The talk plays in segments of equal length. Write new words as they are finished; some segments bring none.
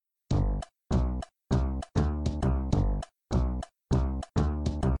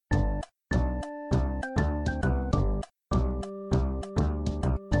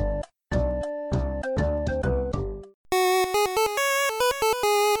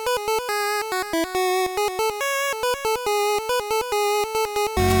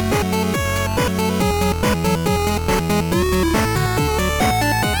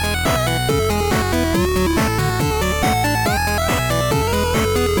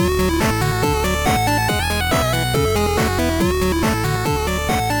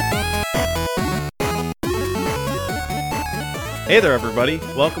Hey there, everybody.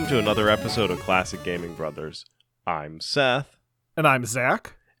 Welcome to another episode of Classic Gaming Brothers. I'm Seth. And I'm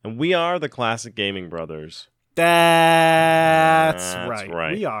Zach. And we are the Classic Gaming Brothers. That's right.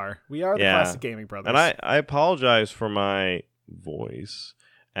 We are the Classic Gaming Brothers. And I apologize for my voice,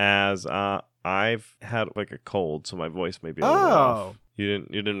 as I've had like a cold, so my voice may be a little off. You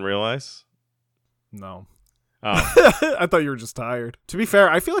didn't realize? No. Oh. I thought you were just tired. To be fair,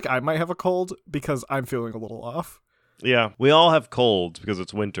 I feel like I might have a cold because I'm feeling a little off. Yeah, we all have colds because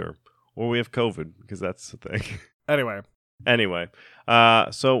it's winter. Or we have COVID because that's the thing. Anyway,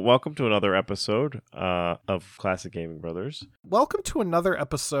 so welcome to another episode of Classic Gaming Brothers. Welcome to another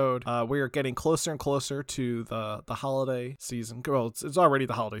episode. We are getting closer and closer to the holiday season. Well, it's already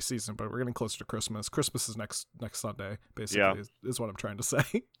the holiday season, but we're getting closer to Christmas. Christmas is next Sunday, basically, is what I'm trying to say.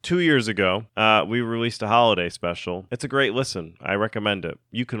 2 years ago, we released a holiday special. It's a great listen. I recommend it.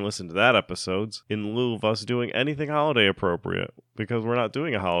 You can listen to that episodes in lieu of us doing anything holiday appropriate, because we're not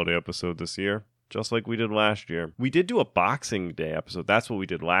doing a holiday episode this year. Just like we did last year. We did do a Boxing Day episode. That's what we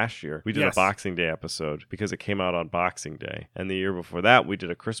did last year. We did a Boxing Day episode because it came out on Boxing Day. And the year before that, we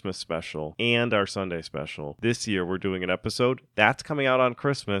did a Christmas special and our Sunday special. This year, we're doing an episode that's coming out on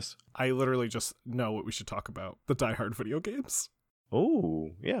Christmas. I literally just know what we should talk about. The Die Hard video games. Oh,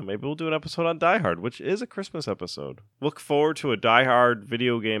 yeah, maybe we'll do an episode on Die Hard, which is a Christmas episode. Look forward to a Die Hard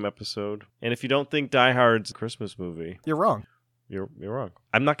video game episode. And if you don't think Die Hard's a Christmas movie, you're wrong. You're wrong.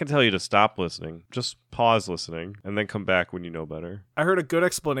 I'm not going to tell you to stop listening. Just pause listening and then come back when you know better. I heard a good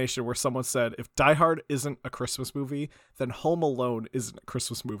explanation where someone said, if Die Hard isn't a Christmas movie, then Home Alone isn't a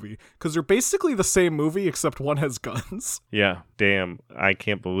Christmas movie. Because they're basically the same movie, except one has guns. Yeah, damn. I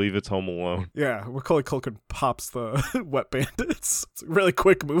can't believe it's Home Alone. Yeah, Macaulay Culkin pops the Wet Bandits. It's a really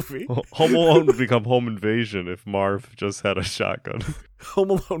quick movie. Home Alone would become Home Invasion if Marv just had a shotgun.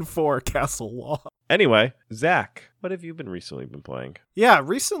 Home Alone 4, Castle Law. Anyway, Zach, what have you recently been playing? Yeah,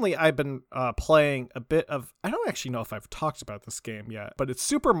 recently I've been playing a bit of, I don't actually know if I've talked about this game yet, but it's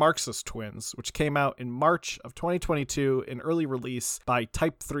Super Marxist Twins, which came out in March of 2022 in early release by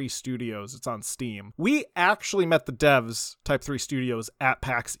Type 3 Studios. It's on Steam. We actually met the devs, Type 3 Studios, at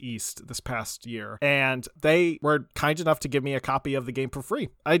PAX East this past year, and they were kind enough to give me a copy of the game for free.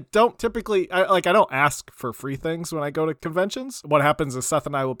 I don't typically, I don't ask for free things when I go to conventions. What happens is Seth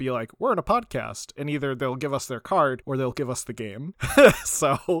and I will be like, we're in a podcast, and either they'll give us their card or they'll give us the game.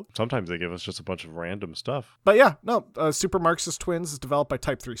 So sometimes they give us just a bunch of random stuff. But yeah, no, Super Marxist Twins is developed by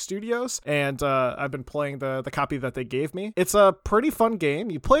Type 3 Studios, and I've been playing the copy that they gave me. It's a pretty fun game.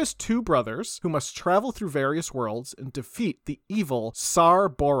 You play as two brothers who must travel through various worlds and defeat the evil Tsar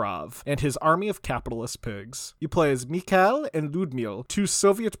Borov and his army of capitalist pigs. You play as Mikhail and Ludmil, two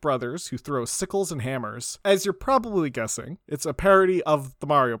Soviet brothers who throw sickles and hammers. As you're probably guessing, it's a parody of the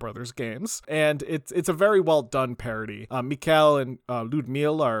Mario Brothers games, and it's a very well done parody. Mikhail and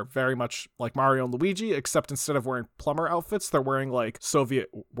Ludmil are very much like Mario and Luigi, except instead of wearing plumber outfits, they're wearing like Soviet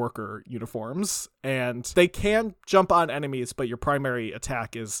worker uniforms, and they can jump on enemies, but your primary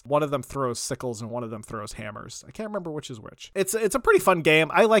attack is one of them throws sickles and one of them throws hammers. I can't remember which is which. It's a pretty fun game.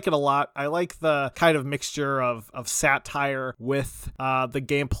 I like it a lot. I like the kind of mixture of satire with the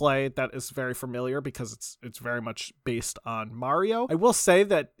gameplay that is very familiar because it's very much based on Mario. I will say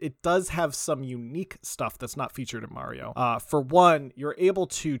that it does have some unique stuff that's not featured in Mario. For one, you're able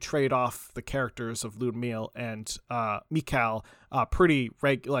to trade off the characters of Ludmil and Mikhail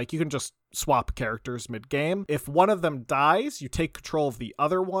like you can just swap characters mid-game. If one of them dies, you take control of the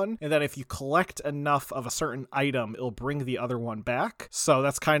other one, and then if you collect enough of a certain item, it'll bring the other one back. So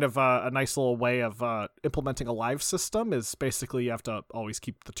that's kind of a nice little way of implementing a live system, is basically you have to always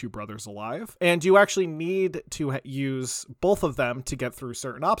keep the two brothers alive. And you actually need to use both of them to get through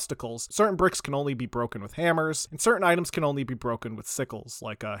certain obstacles. Certain bricks can only be broken with hammers, and certain items can only be broken with sickles,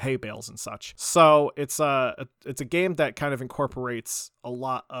 like hay bales and such. So it's a game that kind of incorporates a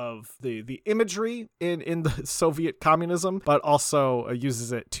lot of the imagery in the Soviet communism, but also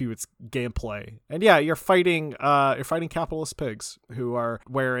uses it to its gameplay. And yeah, you're fighting capitalist pigs who are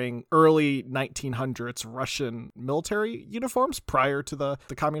wearing early 1900s Russian military uniforms prior to the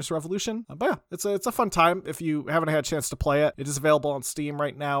communist revolution. But yeah, it's a fun time. If you haven't had a chance to play it, it is available on Steam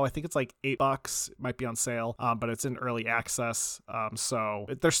right now. I think it's like $8. It might be on sale, but it's in early access. So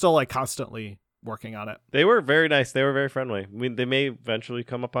they're still like constantly working on it. They were very nice. They were very friendly. They may eventually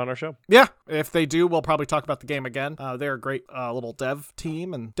come up on our show. Yeah, if they do, we'll probably talk about the game again. They're a great little dev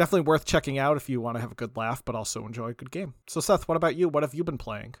team and definitely worth checking out if you want to have a good laugh, but also enjoy a good game. So Seth, what about you? What have you been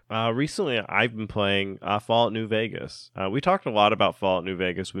playing? Recently, I've been playing Fallout New Vegas. We talked a lot about Fallout New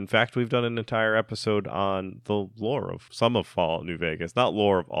Vegas. In fact, we've done an entire episode on the lore of some of Fallout New Vegas. Not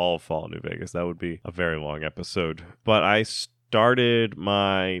lore of all of Fallout New Vegas. That would be a very long episode. But I started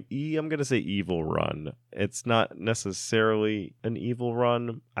my, I'm going to say evil run. It's not necessarily an evil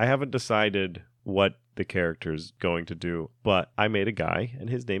run. I haven't decided what the character's going to do, but I made a guy and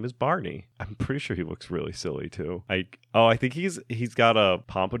his name is Barney. I'm pretty sure he looks really silly too. I think he's got a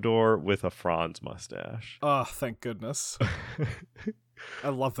pompadour with a Franz mustache. Oh, thank goodness. I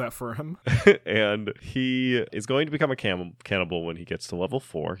love that for him. And he is going to become a cannibal when he gets to level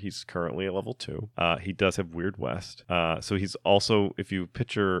 4. He's currently at level 2. He does have Weird West. So he's also, if you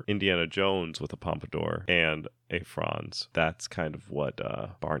picture Indiana Jones with a pompadour and a Franz, that's kind of what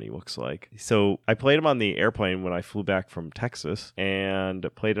Barney looks like. So I played him on the airplane when I flew back from Texas and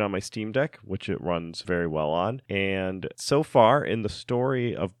played it on my Steam Deck, which it runs very well on. And so far in the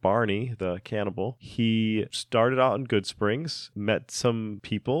story of Barney, the cannibal, he started out in Good Springs, met some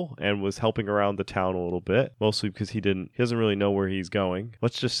people, and was helping around the town a little bit, mostly because he doesn't really know where he's going.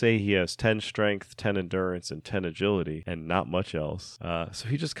 Let's just say he has 10 strength, 10 endurance, and 10 agility, and not much else. So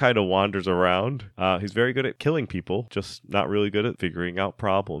he just kind of wanders around. He's very good at killing people, just not really good at figuring out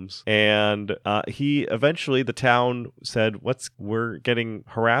problems. And he eventually, the town said, we're getting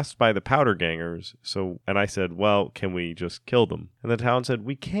harassed by the powder gangers. And I said, well, can we just kill them? And the town said,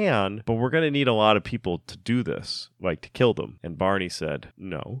 we can, but we're going to need a lot of people to do this, like to kill them. And Barney said,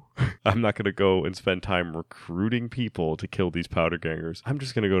 no, I'm not going to go and spend time recruiting people to kill these powder gangers. I'm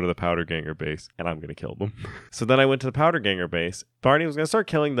just going to go to the powder ganger base and I'm going to kill them. So then I went to the powder ganger base. Barney was going to start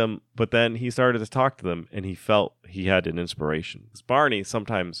killing them, but then he started to talk to them and he felt he had an inspiration. Because Barney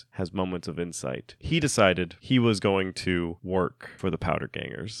sometimes has moments of insight. He decided he was going to work for the powder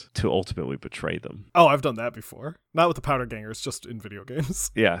gangers to ultimately betray them. Oh, I've done that before. Not with the powder gangers, just in video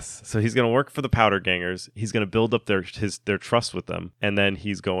games. Yes. So he's going to work for the powder gangers. He's going to build up their trust with them, and then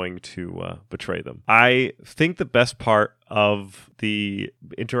he's going to betray them. I think the best part of the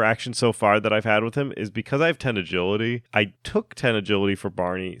interaction so far that I've had with him is because I have 10 agility. I took 10 agility for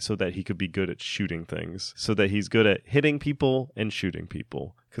Barney so that he could be good at shooting things, so that he's good at hitting people and shooting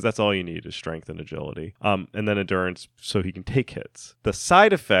people. Because that's all you need is strength and agility. And then endurance so he can take hits. The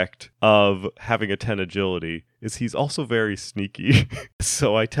side effect of having a 10 agility is he's also very sneaky.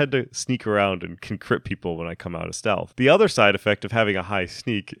 So I tend to sneak around and can crit people when I come out of stealth. The other side effect of having a high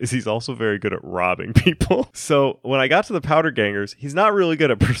sneak is he's also very good at robbing people. So when I got to the powder gangers, he's not really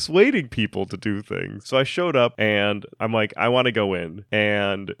good at persuading people to do things. So I showed up and I'm like, I want to go in.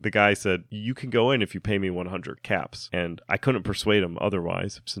 And the guy said, you can go in if you pay me 100 caps. And I couldn't persuade him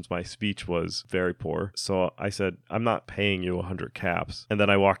otherwise, since my speech was very poor. So I said, I'm not paying you 100 caps. And then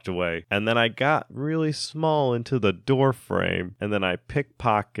I walked away. And then I got really small into the door frame. And then I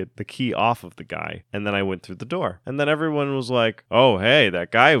pickpocket the key off of the guy. And then I went through the door. And then everyone was like, oh, hey,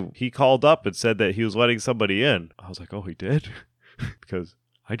 that guy, he called up and said that he was letting somebody in. I was like, oh, he did? Because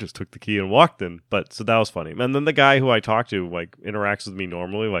I just took the key and walked in. But so that was funny. And then the guy who I talked to like interacts with me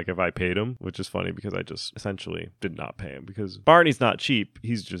normally, like if I paid him, which is funny because I just essentially did not pay him because Barney's not cheap.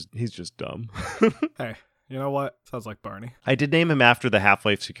 He's just dumb. Hey, you know what? Sounds like Barney. I did name him after the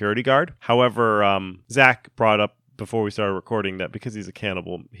Half-Life security guard. However, Zach brought up before we started recording that because he's a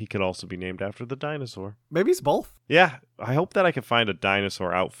cannibal, he could also be named after the dinosaur. Maybe it's both. Yeah, I hope that I can find a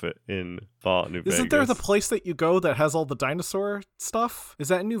dinosaur outfit in Fallout New Vegas. Isn't there the place that you go that has all the dinosaur stuff? Is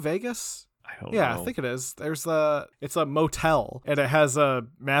that in New Vegas? I don't know. Yeah, I think it is. It's a motel and it has a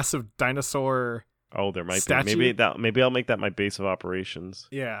massive dinosaur. Oh, there might statue? be. Maybe I'll make that my base of operations.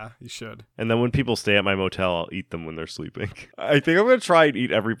 Yeah, you should. And then when people stay at my motel, I'll eat them when they're sleeping. I think I'm gonna try and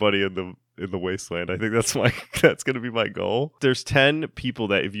eat everybody in the wasteland. I think that's gonna be my goal. There's 10 people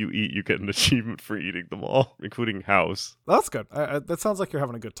that if you eat, you get an achievement for eating them all, including House. Well, that's good. That sounds like you're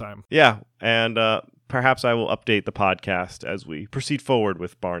having a good time. Yeah, and perhaps I will update the podcast as we proceed forward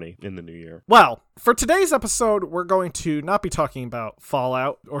with Barney in the new year. Well, for today's episode, we're going to not be talking about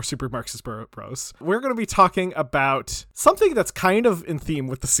Fallout or Super Marxist Bros. We're going to be talking about something that's kind of in theme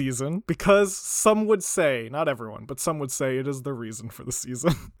with the season, because some would say, not everyone, but some would say it is the reason for the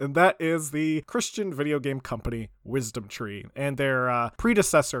season. And that is the Christian video game company Wisdom Tree and their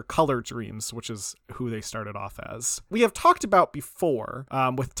predecessor Color Dreams, which is who they started off as. We have talked about before,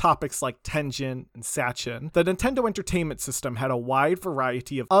 with topics like Tengen and Sachin, the Nintendo Entertainment System had a wide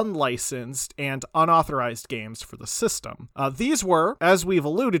variety of unlicensed and unauthorized games for the system. These were, as we've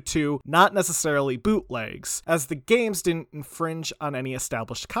alluded to, not necessarily bootlegs, as the games didn't infringe on any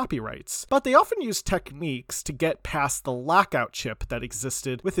established copyrights, but they often used techniques to get past the lockout chip that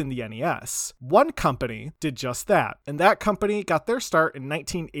existed within the NES. One company did just that, and that company got their start in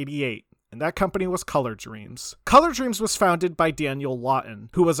 1988. and that company was Color Dreams. Color Dreams was founded by Daniel Lawton,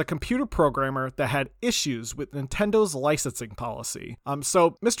 who was a computer programmer that had issues with Nintendo's licensing policy.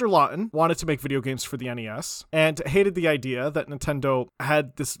 So Mr. Lawton wanted to make video games for the NES and hated the idea that Nintendo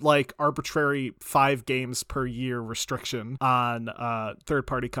had this like arbitrary 5 games per year restriction on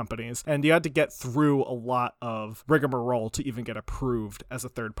third-party companies, and you had to get through a lot of rigmarole to even get approved as a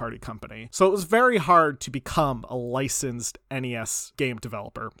third-party company. So it was very hard to become a licensed NES game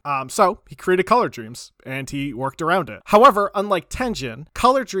developer. So he created Color Dreams, and he worked around it. However, unlike Tengen,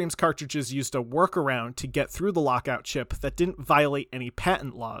 Color Dreams cartridges used a workaround to get through the lockout chip that didn't violate any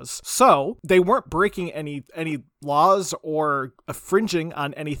patent laws. So they weren't breaking any laws or infringing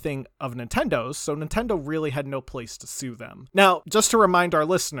on anything of Nintendo's, so Nintendo really had no place to sue them. Now, just to remind our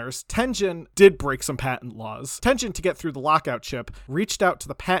listeners, Tengen did break some patent laws. Tengen, to get through the lockout chip, reached out to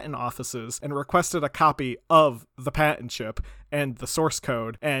the patent offices and requested a copy of the patent chip and the source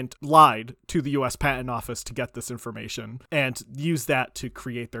code and lied to the US Patent Office to get this information and used that to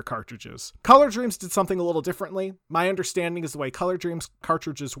create their cartridges. Color Dreams did something a little differently. My understanding is the way Color Dreams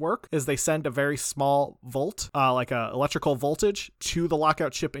cartridges work is they send a very small volt, like a electrical voltage, to the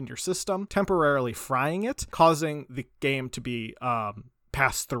lockout chip in your system, temporarily frying it, causing the game to be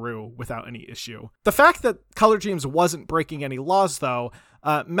pass through without any issue. The fact that Color Dreams wasn't breaking any laws, though,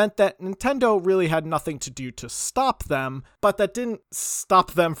 meant that Nintendo really had nothing to do to stop them, but that didn't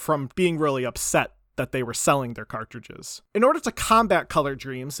stop them from being really upset that they were selling their cartridges. In order to combat Color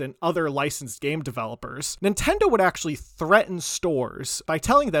Dreams and other licensed game developers, Nintendo would actually threaten stores by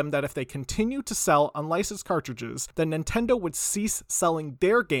telling them that if they continued to sell unlicensed cartridges, then Nintendo would cease selling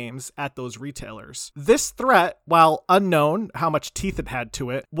their games at those retailers. This threat, while unknown how much teeth it had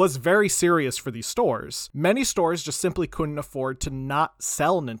to it, was very serious for these stores. Many stores just simply couldn't afford to not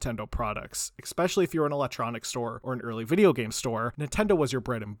sell Nintendo products, especially if you're an electronics store or an early video game store. Nintendo was your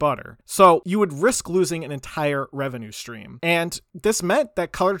bread and butter. So you would risk losing an entire revenue stream. And this meant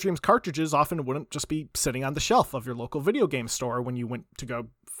that Color Dreams cartridges often wouldn't just be sitting on the shelf of your local video game store when you went to go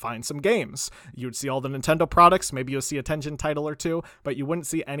find some games. You would see all the Nintendo products, maybe you'll see a Tengen title or two, but you wouldn't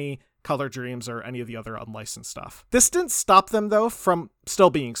see any Color Dreams or any of the other unlicensed stuff. This didn't stop them, though, from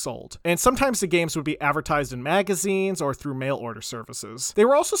still being sold. And sometimes the games would be advertised in magazines or through mail order services. They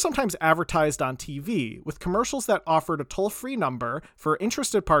were also sometimes advertised on TV, with commercials that offered a toll-free number for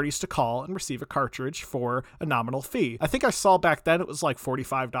interested parties to call and receive a cartridge for a nominal fee. I think I saw back then it was like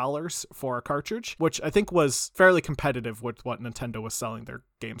 $45 for a cartridge, which I think was fairly competitive with what Nintendo was selling their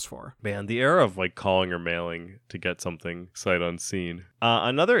games for. Man, the era of like calling or mailing to get something sight unseen.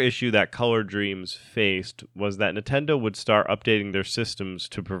 Another issue that Color Dreams faced was that Nintendo would start updating their systems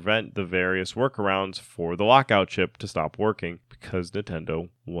to prevent the various workarounds for the lockout chip to stop working, because Nintendo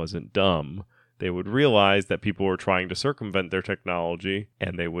wasn't dumb. They would realize that people were trying to circumvent their technology,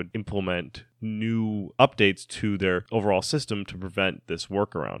 and they would implement new updates to their overall system to prevent this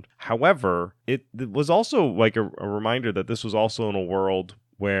workaround. However, it was also like a reminder that this was also in a world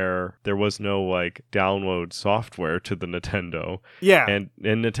where there was no like download software to the Nintendo. Yeah. And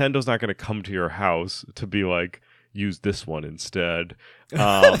Nintendo's not going to come to your house to be like, use this one instead.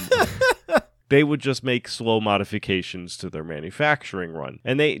 They would just make slow modifications to their manufacturing run.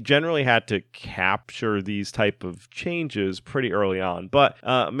 And they generally had to capture these type of changes pretty early on. But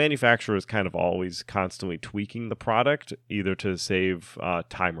manufacturer is kind of always constantly tweaking the product, either to save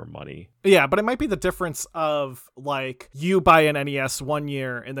time or money. Yeah, but it might be the difference of like you buy an NES 1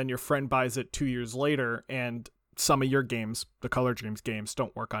 year and then your friend buys it 2 years later, and some of your games, the Color Dreams games,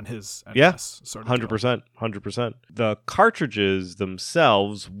 don't work on his NES. Yeah, sort of 100%. 100%. The cartridges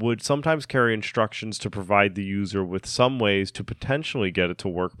themselves would sometimes carry instructions to provide the user with some ways to potentially get it to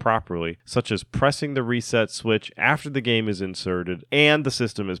work properly, such as pressing the reset switch after the game is inserted and the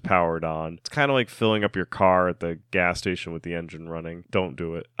system is powered on. It's kind of like filling up your car at the gas station with the engine running. Don't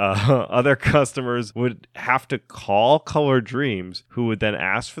do it. Other customers would have to call Color Dreams, who would then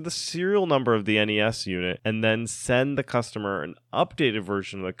ask for the serial number of the NES unit and then send the customer an updated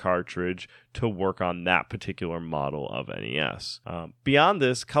version of the cartridge to work on that particular model of NES. Beyond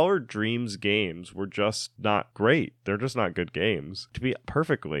this, Color Dreams games were just not great. They're just not good games. To be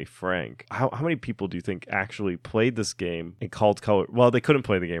perfectly frank, how many people do you think actually played this game and called Color... Well, they couldn't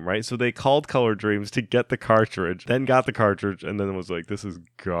play the game, right? So they called Color Dreams to get the cartridge, then got the cartridge, and then was like, this is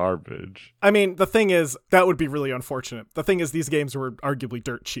garbage. I mean, the thing is, that would be really unfortunate. The thing is, these games were arguably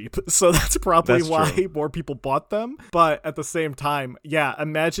dirt cheap, so that's probably why more people bought them. But at the same time. Yeah,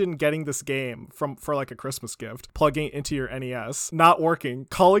 imagine getting this game for like a Christmas gift, plugging it into your NES, not working,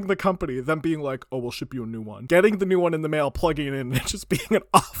 calling the company, them being like, "Oh, we'll ship you a new one." Getting the new one in the mail, plugging it in, and just being an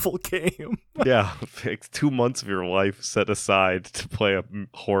awful game. Yeah, like 2 months of your life set aside to play a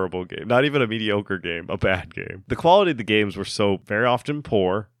horrible game. Not even a mediocre game, a bad game. The quality of the games were so very often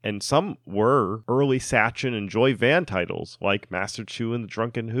poor, and some were early Sachin and Joy Van titles, like Master Chu and the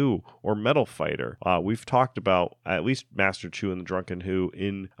Drunken Who, or Metal Fighter. We've talked about at least Master Chu and the Drunken Who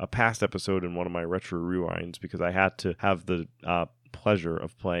in a past episode in one of my Retro Rewinds, because I had to have the pleasure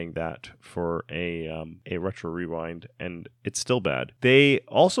of playing that for a Retro Rewind, and it's still bad. They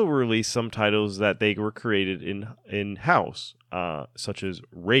also released some titles that they were created in-house, such as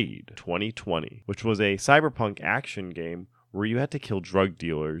Raid 2020, which was a cyberpunk action game where you had to kill drug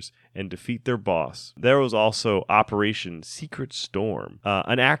dealers and defeat their boss. There was also Operation Secret Storm,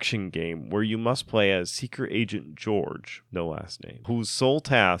 an action game where you must play as Secret Agent George, no last name, whose sole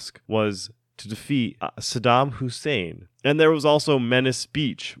task was to defeat Saddam Hussein. And there was also Menace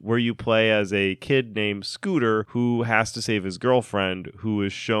Beach, where you play as a kid named Scooter who has to save his girlfriend, who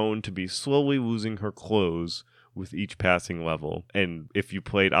is shown to be slowly losing her clothes with each passing level. And if you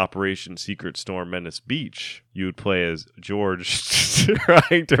played Operation Secret Storm Menace Beach, you would play as George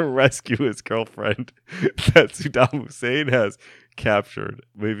trying to rescue his girlfriend that Saddam Hussein has captured.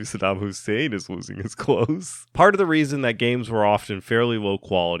 Maybe Saddam Hussein is losing his clothes. Part of the reason that games were often fairly low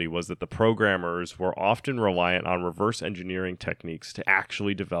quality was that the programmers were often reliant on reverse engineering techniques to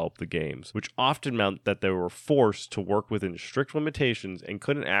actually develop the games, which often meant that they were forced to work within strict limitations and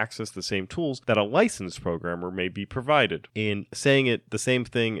couldn't access the same tools that a licensed programmer may be provided. In saying it the same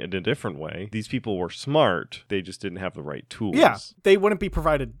thing in a different way, these people were smart, they just didn't have the right tools. Yeah, they wouldn't be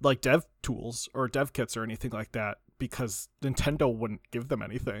provided like dev tools or dev kits or anything like that, because Nintendo wouldn't give them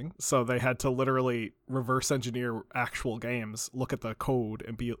anything. So they had to literally reverse engineer actual games, look at the code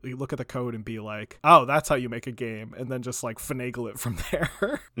and be like, "Oh, that's how you make a game," and then just like finagle it from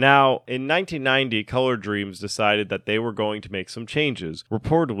there. Now, in 1990, Color Dreams decided that they were going to make some changes.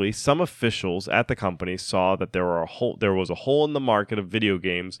 Reportedly, some officials at the company saw that there was a hole in the market of video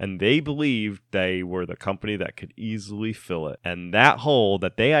games, and they believed they were the company that could easily fill it. And that hole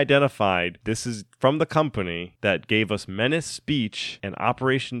that they identified, this is from the company that gave us Menace Beach and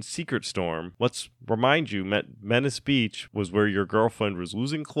Operation Secret Storm. Let's remind you, Menace Beach was where your girlfriend was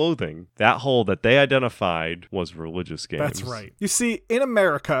losing clothing. That hole that they identified was religious games. That's right. You see, in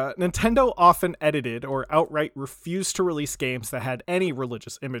America, Nintendo often edited or outright refused to release games that had any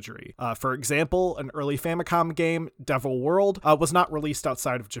religious imagery. For example, an early Famicom game, Devil World, was not released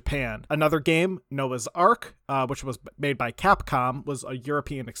outside of Japan. Another game, Noah's Ark, which was made by Capcom, was a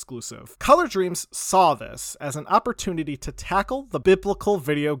European exclusive. Color Dreams saw this as an opportunity to tackle the biblical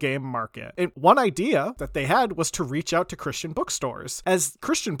video game market. And one idea that they had was to reach out to Christian bookstores, as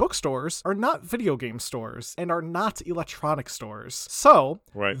Christian bookstores are not video game stores and are not electronic stores. So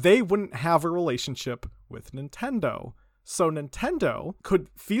They wouldn't have a relationship with Nintendo. So Nintendo could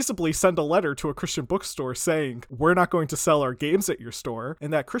feasibly send a letter to a Christian bookstore saying, "We're not going to sell our games at your store,"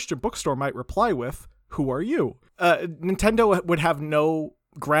 and that Christian bookstore might reply with, "Who are you?" Nintendo would have no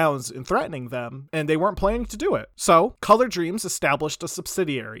grounds in threatening them, and they weren't planning to do it. So Color Dreams established a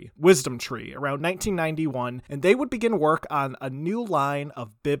subsidiary, Wisdom Tree, around 1991, and they would begin work on a new line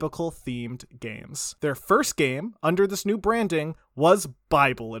of biblical-themed games. Their first game, under this new branding, was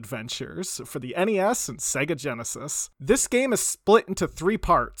Bible Adventures for the NES and Sega Genesis. This game is split into 3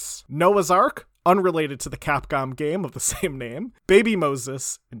 parts: Noah's Ark, unrelated to the Capcom game of the same name, Baby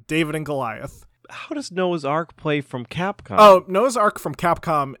Moses, and David and Goliath. How does Noah's Ark play from Capcom? Oh, Noah's Ark from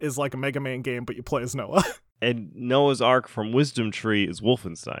Capcom is like a Mega Man game, but you play as Noah. And Noah's Ark from Wisdom Tree is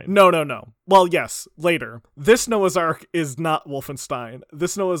Wolfenstein. No. Well, yes, later. This Noah's Ark is not Wolfenstein.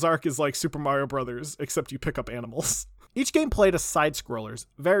 This Noah's Ark is like Super Mario Brothers, except you pick up animals. Each game played as side-scrollers,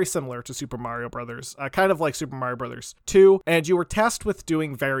 very similar to Super Mario Brothers, kind of like Super Mario Brothers 2, and you were tasked with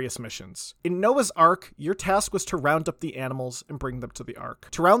doing various missions. In Noah's Ark, your task was to round up the animals and bring them to the Ark.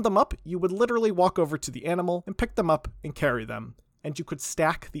 To round them up, you would literally walk over to the animal and pick them up and carry them, and you could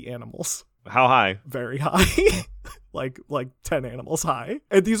stack the animals. How high? Very high. like 10 animals high.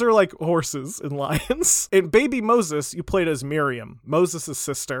 And these are like horses and lions. In Baby Moses, you played as Miriam, Moses'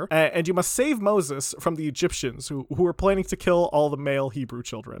 sister, and you must save Moses from the Egyptians who were planning to kill all the male Hebrew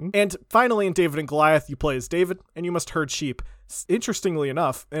children. And finally, in David and Goliath, you play as David, and you must herd sheep. Interestingly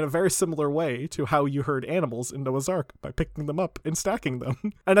enough, in a very similar way to how you herd animals in Noah's Ark, by picking them up and stacking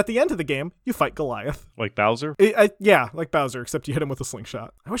them. And at the end of the game, you fight Goliath. Like Bowser? Yeah, like Bowser, except you hit him with a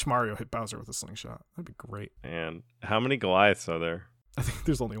slingshot. I wish Mario hit Bowser with a slingshot. That'd be great. And how many Goliaths are there? I think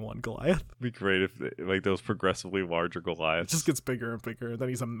there's only one Goliath. It'd be great if like those progressively larger It Goliaths. just gets bigger and bigger. Then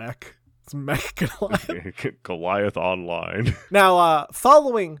he's a mech. It's Mech Goliath. Goliath Online. Now,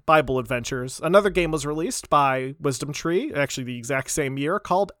 following Bible Adventures, another game was released by Wisdom Tree, actually the exact same year,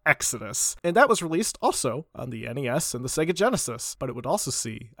 called Exodus. And that was released also on the NES and the Sega Genesis, but it would also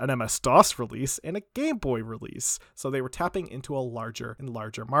see an MS-DOS release and a Game Boy release. So they were tapping into a larger and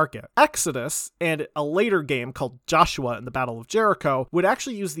larger market. Exodus and a later game called Joshua and the Battle of Jericho would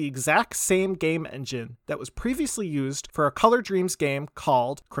actually use the exact same game engine that was previously used for a Color Dreams game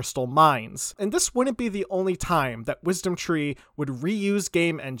called Crystal Mines. And this wouldn't be the only time that Wisdom Tree would reuse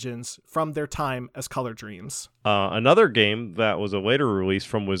game engines from their time as Color Dreams. Another game that was a later release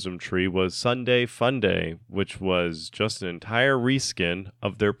from Wisdom Tree was Sunday Funday, which was just an entire reskin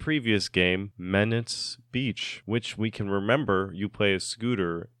of their previous game, Menace Beach, which we can remember you play as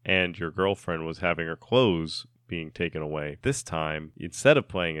Scooter and your girlfriend was having her clothes being taken away. This time, instead of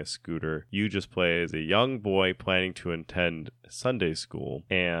playing as Scooter, you just play as a young boy planning to attend Sunday school,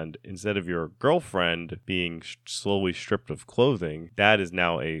 and instead of your girlfriend being slowly stripped of clothing,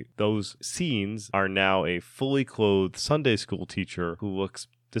 those scenes are now a fully clothed Sunday school teacher who looks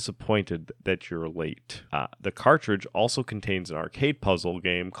disappointed that you're late. The cartridge also contains an arcade puzzle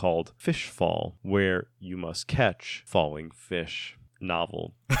game called Fishfall, where you must catch falling fish.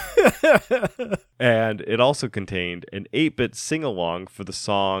 Novel. And it also contained an 8-bit sing-along for the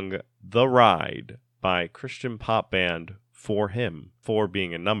song The Ride by Christian pop band For Him, 4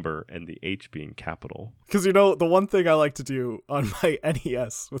 being a number and the H being capital. Because, you know, the one thing I like to do on my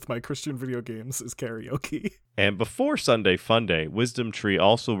NES with my Christian video games is karaoke. And before Sunday Funday, Wisdom Tree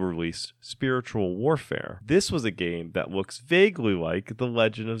also released Spiritual Warfare. This was a game that looks vaguely like The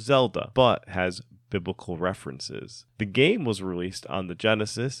Legend of Zelda, but has biblical references. The game was released on the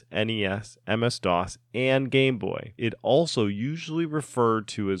Genesis, NES, MS-DOS, and Game Boy. It also usually referred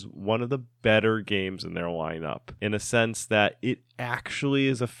to as one of the better games in their lineup, in a sense that it actually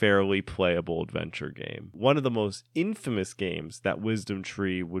is a fairly playable adventure game. One of the most infamous games that Wisdom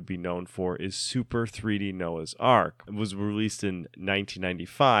Tree would be known for is Super 3D Noah's Ark. It was released in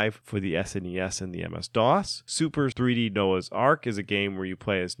 1995 for the SNES and the MS-DOS. Super 3D Noah's Ark is a game where you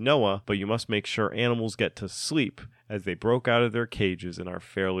play as Noah, but you must make sure animals get to sleep as they broke out of their cages and are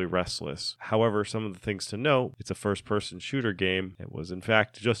fairly restless. However, some of the things to note, it's a first-person shooter game. It was in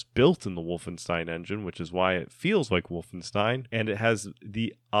fact just built in the Wolfenstein engine, which is why it feels like Wolfenstein, and it has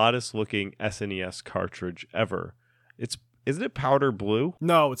the oddest looking SNES cartridge ever. Isn't it powder blue?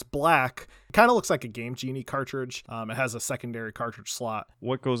 No, it's black. It kind of looks like a Game Genie cartridge. It has a secondary cartridge slot.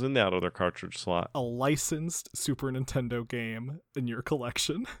 What goes in that other cartridge slot? A licensed Super Nintendo game in your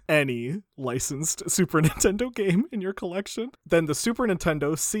collection. Any licensed Super Nintendo game in your collection. Then the Super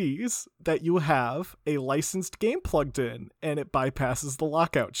Nintendo sees that you have a licensed game plugged in, and it bypasses the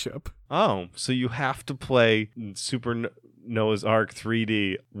lockout chip. Oh, so you have to play Super Noah's Ark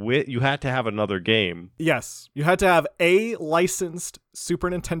 3D you had to have another game. Yes, you had to have a licensed Super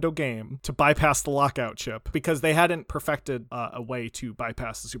Nintendo game to bypass the lockout chip because they hadn't perfected a way to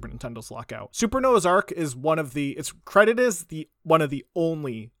bypass the Super Nintendo's lockout. Super Noah's Ark is one of the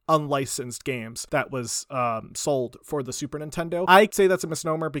only unlicensed games that was sold for the Super Nintendo. I say that's a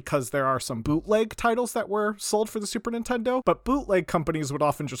misnomer because there are some bootleg titles that were sold for the Super Nintendo, but bootleg companies would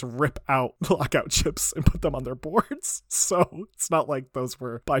often just rip out lockout chips and put them on their boards. So it's not like those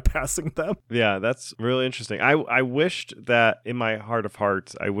were bypassing them. Yeah, that's really interesting. I wished that in my heart of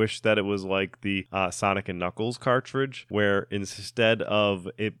hearts, I wish that it was like the Sonic and Knuckles cartridge, where instead of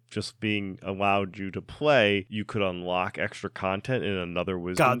it just being allowed you to play, you could unlock extra content in another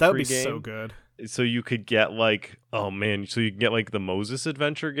Wisdom God, that would be game. so good. So you could get like, so you can get like the Moses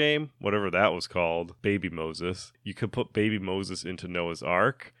Adventure game, whatever that was called, Baby Moses. You could put Baby Moses into Noah's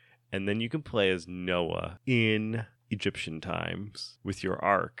Ark, and then you can play as Noah in Egyptian times with your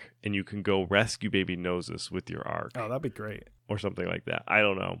ark, and you can go rescue baby Moses with your ark. Oh, that'd be great. Or something like that. I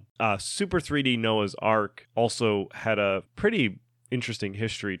don't know. Super 3D Noah's Ark also had a pretty interesting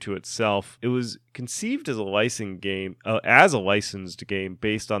history to itself. It was conceived as a licensed game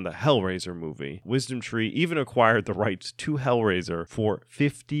based on the Hellraiser movie. Wisdom Tree even acquired the rights to Hellraiser for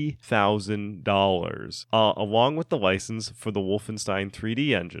 $50,000, along with the license for the Wolfenstein 3D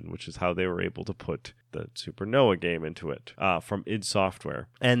engine, which is how they were able to put the Super Noah game into it, from id Software.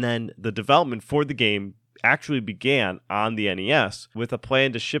 And then the development for the game actually began on the NES with a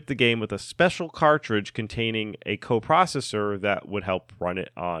plan to ship the game with a special cartridge containing a coprocessor that would help run it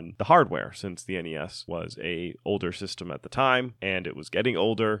on the hardware. Since the NES was a older system at the time and it was getting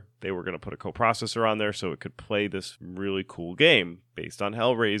older, they were going to put a coprocessor on there so it could play this really cool game. based on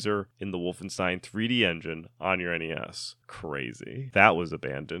Hellraiser in the Wolfenstein 3D engine on your NES. Crazy. That was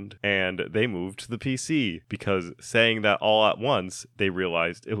abandoned. And they moved to the PC because saying that all at once, they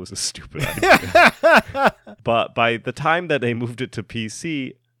realized it was a stupid idea. But by the time that they moved it to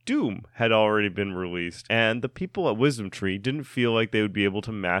PC, Doom had already been released, and the people at Wisdom Tree didn't feel like they would be able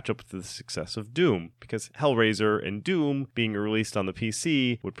to match up with the success of Doom, because Hellraiser and Doom being released on the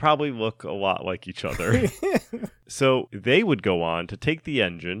PC would probably look a lot like each other. So they would go on to take the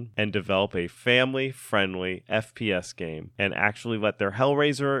engine and develop a family-friendly FPS game and actually let their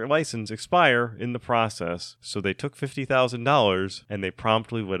Hellraiser license expire in the process. So they took $50,000 and they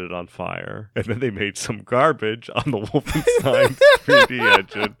promptly lit it on fire. And then they made some garbage on the Wolfenstein 3D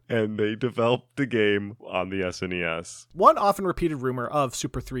engine and they developed the game on the SNES. One often repeated rumor of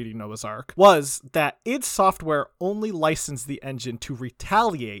Super 3D Noah's Ark was that id Software only licensed the engine to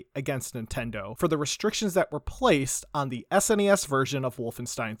retaliate against Nintendo for the restrictions that were placed on the SNES version of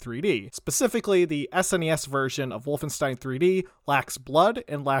Wolfenstein 3D. Specifically, the SNES version of Wolfenstein 3D lacks blood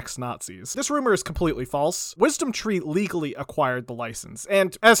and lacks Nazis. This rumor is completely false. Wisdom Tree legally acquired the license,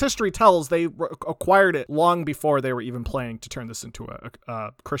 and as history tells, they acquired it long before they were even planning to turn this into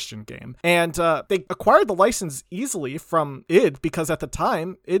a Christian game. And they acquired the license easily from id because at the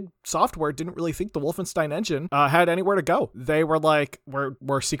time, id Software didn't really think the Wolfenstein engine had anywhere to go. They were like,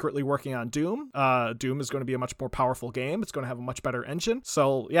 we're secretly working on Doom. Doom is going to be a much more powerful game. It's going to have a much better engine.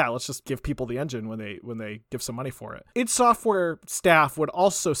 So yeah, let's just give people the engine when they give some money for it. id Software staff would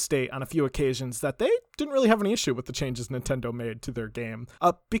also state on a few occasions that they didn't really have any issue with the changes Nintendo made to their game.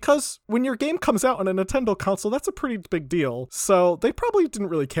 Because when your game comes out on a Nintendo console, that's a pretty big deal. So they probably didn't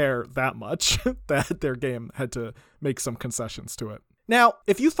really care that much that their game had to make some concessions to it. Now,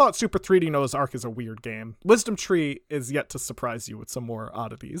 if you thought Super 3D Noah's Ark is a weird game, Wisdom Tree is yet to surprise you with some more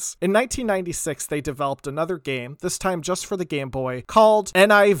oddities. In 1996, they developed another game, this time just for the Game Boy, called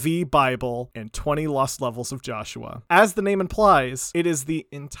NIV Bible and 20 Lost Levels of Joshua. As the name implies, it is the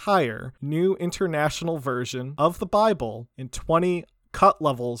entire new international version of the Bible in 20 cut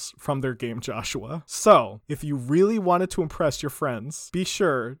levels from their game Joshua. So, if you really wanted to impress your friends, be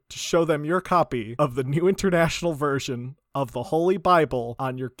sure to show them your copy of the new international version of the Holy Bible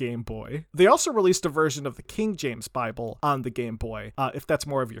on your Game Boy. They also released a version of the King James Bible on the Game Boy, if that's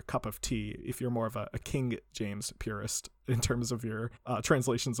more of your cup of tea, if you're more of a King James purist in terms of your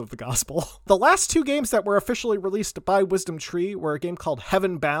translations of the gospel. The last two games that were officially released by Wisdom Tree were a game called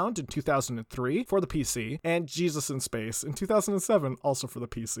Heaven Bound in 2003 for the PC, and Jesus in Space in 2007, also for the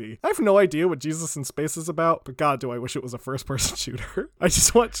PC. I have no idea what Jesus in Space is about, but God, do I wish it was a first-person shooter. I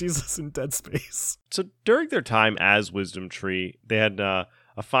just want Jesus in Dead Space. So during their time as Wisdom Tree, they had a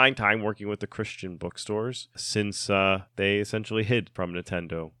fine time working with the Christian bookstores since they essentially hid from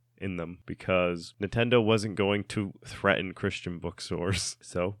Nintendo in them because Nintendo wasn't going to threaten Christian bookstores.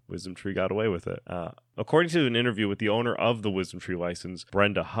 So Wisdom Tree got away with it. According to an interview with the owner of the Wisdom Tree license,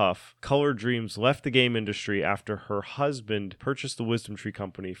 Brenda Huff, Color Dreams left the game industry after her husband purchased the Wisdom Tree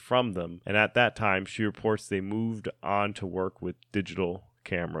company from them. And at that time, she reports they moved on to work with digital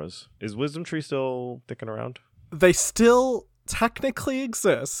cameras. Is Wisdom Tree still sticking around? They still technically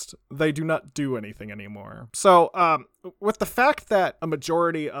exist. They do not do anything anymore. So, with the fact that a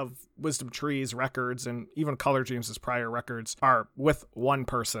majority of Wisdom Tree's records and even Color Dreams' prior records are with one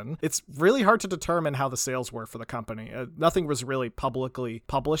person, it's really hard to determine how the sales were for the company. Nothing was really publicly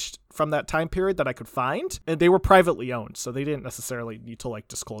published from that time period that I could find, and they were privately owned, so they didn't necessarily need to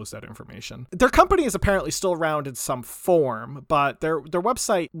disclose that information. Their company is apparently still around in some form, but their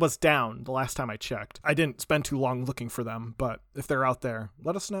website was down the last time I checked. I didn't spend too long looking for them, but if they're out there,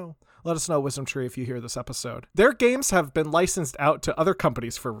 let us know. Let us know, Wisdom Tree, if you hear this episode. Their games have been licensed out to other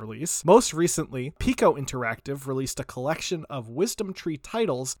companies for release. Most recently, Pico Interactive released a collection of Wisdom Tree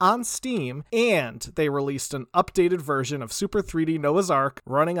titles on Steam, and they released an updated version of Super 3D Noah's Ark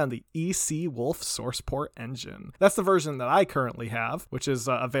running on the EC Wolf SourcePort engine. That's the version that I currently have, which is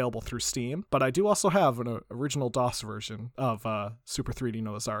available through Steam, but I do also have an original DOS version of Super 3D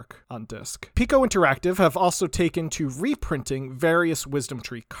Noah's Ark on disc. Pico Interactive have also taken to reprinting various Wisdom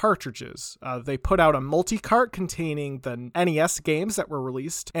Tree cartridges. They put out a multi-cart containing the NES games that were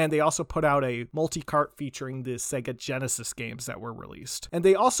released, and they also put out a multi-cart featuring the Sega Genesis games that were released. And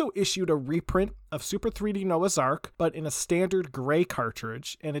they also issued a reprint of Super 3D Noah's Ark, but in a standard gray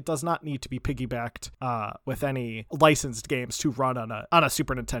cartridge, and it does not need to be piggybacked with any licensed games to run on a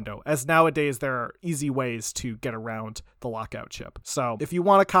Super Nintendo, as nowadays there are easy ways to get around the lockout chip. So if you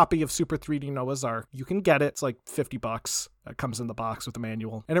want a copy of Super 3D Noah's Ark, you can get it. It's like $50. That comes in the box with the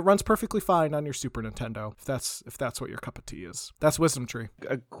manual, and it runs perfectly fine on your Super Nintendo if that's what your cup of tea is. That's Wisdom Tree.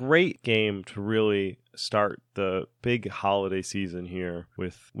 A great game to really start the big holiday season here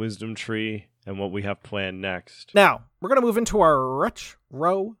with Wisdom Tree and what we have planned next. Now, we're going to move into our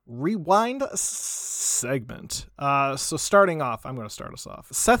Retro Rewind segment. So starting off, I'm going to start us off.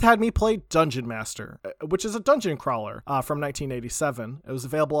 Seth had me play Dungeon Master, which is a dungeon crawler from 1987. It was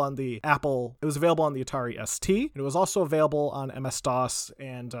available on the Atari ST. It was also available on MS-DOS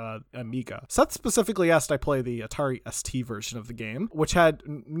and Amiga. Seth specifically asked I play the Atari ST version of the game, which had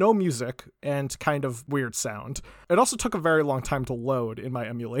no music and kind of weird sound. It also took a very long time to load in my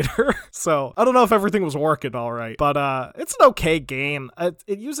emulator, so I don't know if everything was working all right, but it's an okay game.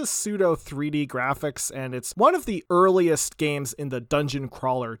 It uses pseudo 3D graphics, and it's one of the earliest games in the dungeon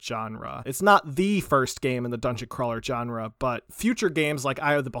crawler genre. It's not the first game in the dungeon crawler genre, but future games like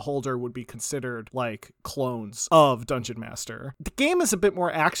Eye of the Beholder would be considered like clones of Dungeon Master. The game is a bit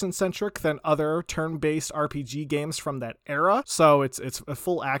more action-centric than other turn-based RPG games from that era, so it's a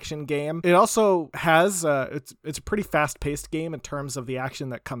full action game. It also has it's a pretty fast-paced game in terms of the action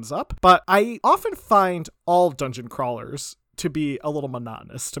that comes up, but I often find all dungeon crawlers to be a little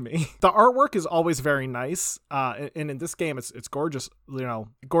monotonous to me. The artwork is always very nice, and in this game it's gorgeous,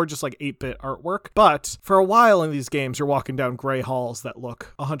 gorgeous like 8-bit artwork, but for a while in these games you're walking down gray halls that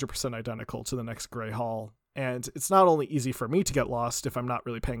look 100% identical to the next gray hall. And it's not only easy for me to get lost if I'm not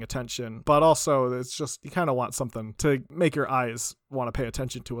really paying attention, but also it's just, you kind of want something to make your eyes want to pay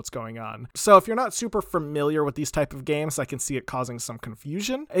attention to what's going on. So if you're not super familiar with these type of games, I can see it causing some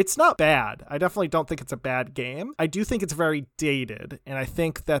confusion. It's not bad. I definitely don't think it's a bad game. I do think it's very dated, and I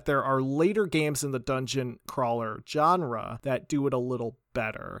think that there are later games in the dungeon crawler genre that do it a little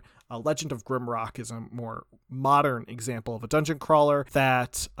better. Legend of Grimrock is a more modern example of a dungeon crawler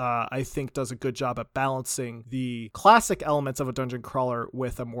that I think does a good job at balancing the classic elements of a dungeon crawler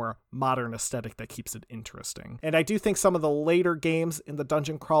with a more modern aesthetic that keeps it interesting. And I do think some of the later games in the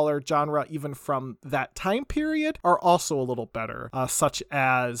dungeon crawler genre, even from that time period, are also a little better, such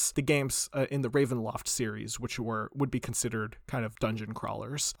as the games in the Ravenloft series, which would be considered kind of dungeon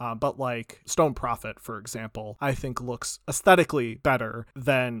crawlers. But like Stone Prophet, for example, I think looks aesthetically better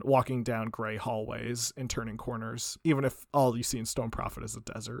than walking down gray hallways and turning corners, even if all you see in Stone Prophet is a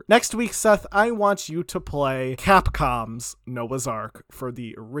desert. Next week, Seth, I want you to play Capcom's Noah's Ark for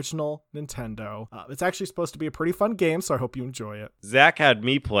the original Nintendo. It's actually supposed to be a pretty fun game, so I hope you enjoy it. Zach had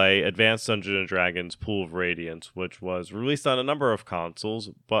me play Advanced Dungeons & Dragons Pool of Radiance, which was released on a number of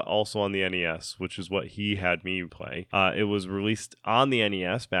consoles, but also on the NES, which is what he had me play. It was released on the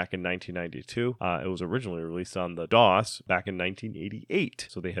NES back in 1992. It was originally released on the DOS back in 1988,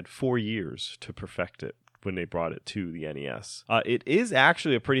 so they had 4 years to perfect it when they brought it to the NES. It is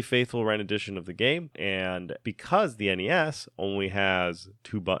actually a pretty faithful rendition of the game, and because the NES only has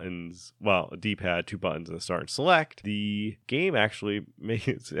 2 buttons, well, a D-pad, 2 buttons, and a start and select, the game actually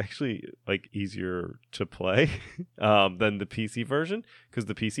makes it actually like easier to play than the PC version, because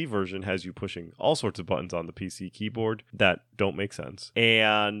the PC version has you pushing all sorts of buttons on the PC keyboard that don't make sense.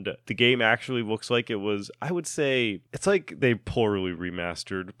 And the game actually looks like it was, I would say, it's like they poorly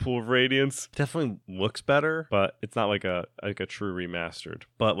remastered Pool of Radiance. Definitely looks better, but it's not like a true remastered.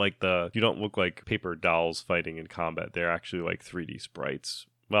 But like you don't look like paper dolls fighting in combat. They're actually like 3D sprites.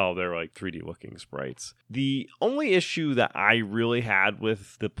 Well, they're like 3D looking sprites. The only issue that I really had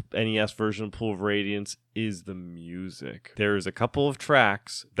with the NES version of Pool of Radiance is the music. There's a couple of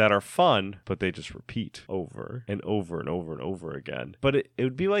tracks that are fun, but they just repeat over and over and over and over again. But it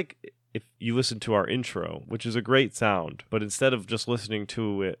would be like if you listen to our intro, which is a great sound, but instead of just listening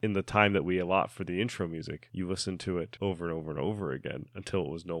to it in the time that we allot for the intro music, you listen to it over and over and over again until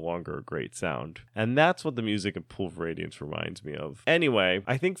it was no longer a great sound. And that's what the music of Pool of Radiance reminds me of. Anyway,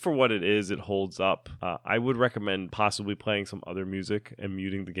 I think for what it is, it holds up. I would recommend possibly playing some other music and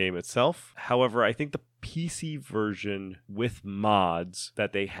muting the game itself. However, I think the PC version with mods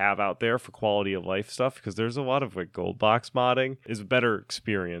that they have out there for quality of life stuff, because there's a lot of like gold box modding, is a better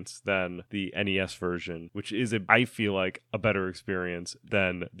experience than the NES version, which is I feel like a better experience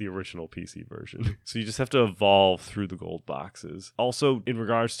than the original PC version. So you just have to evolve through the gold boxes. Also, in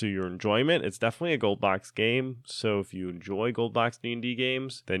regards to your enjoyment, it's definitely a gold box game. So if you enjoy gold box D&D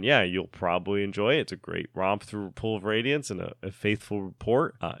games, then yeah, you'll probably enjoy it. It's a great romp through Pool of Radiance and a faithful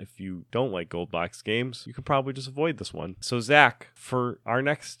report. If you don't like gold box games, you can probably just avoid this one. So Zach, for our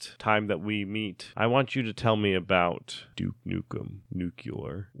next time that we meet, I want you to tell me about Duke Nukem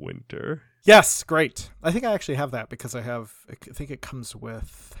Nuclear Winter. Yes, great. I think I actually have that because I think it comes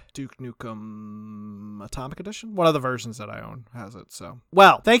with Duke Nukem Atomic Edition. One of the versions that I own has it. So,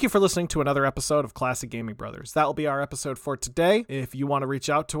 well, thank you for listening to another episode of Classic Gaming Brothers. That will be our episode for today. If you want to reach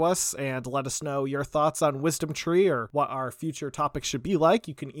out to us and let us know your thoughts on Wisdom Tree or what our future topics should be like,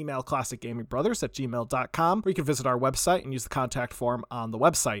 you can email classicgamingbrothers@gmail.com, or you can visit our website and use the contact form on the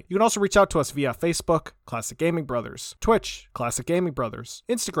website. You can also reach out to us via Facebook, Classic Gaming Brothers, Twitch, Classic Gaming Brothers,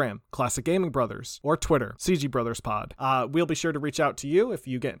 Instagram, Classic Gaming Brothers, or Twitter, CG Brothers Pod. We'll be sure to reach out to you if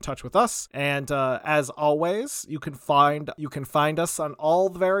you get in touch with us. And as always, you can find us on all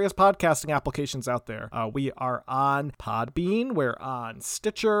the various podcasting applications out there. We are on Podbean, we're on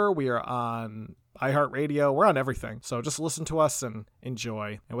Stitcher, we are on iHeartRadio, we're on everything. So just listen to us and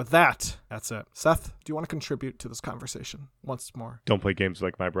enjoy. And with that, that's it. Seth, do you want to contribute to this conversation once more? Don't play games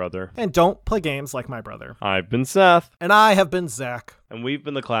like my brother. And don't play games like my brother. I've been Seth. And I have been Zach. And we've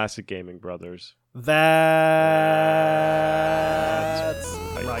been the Classic Gaming Brothers. That's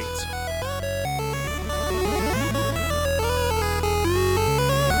right.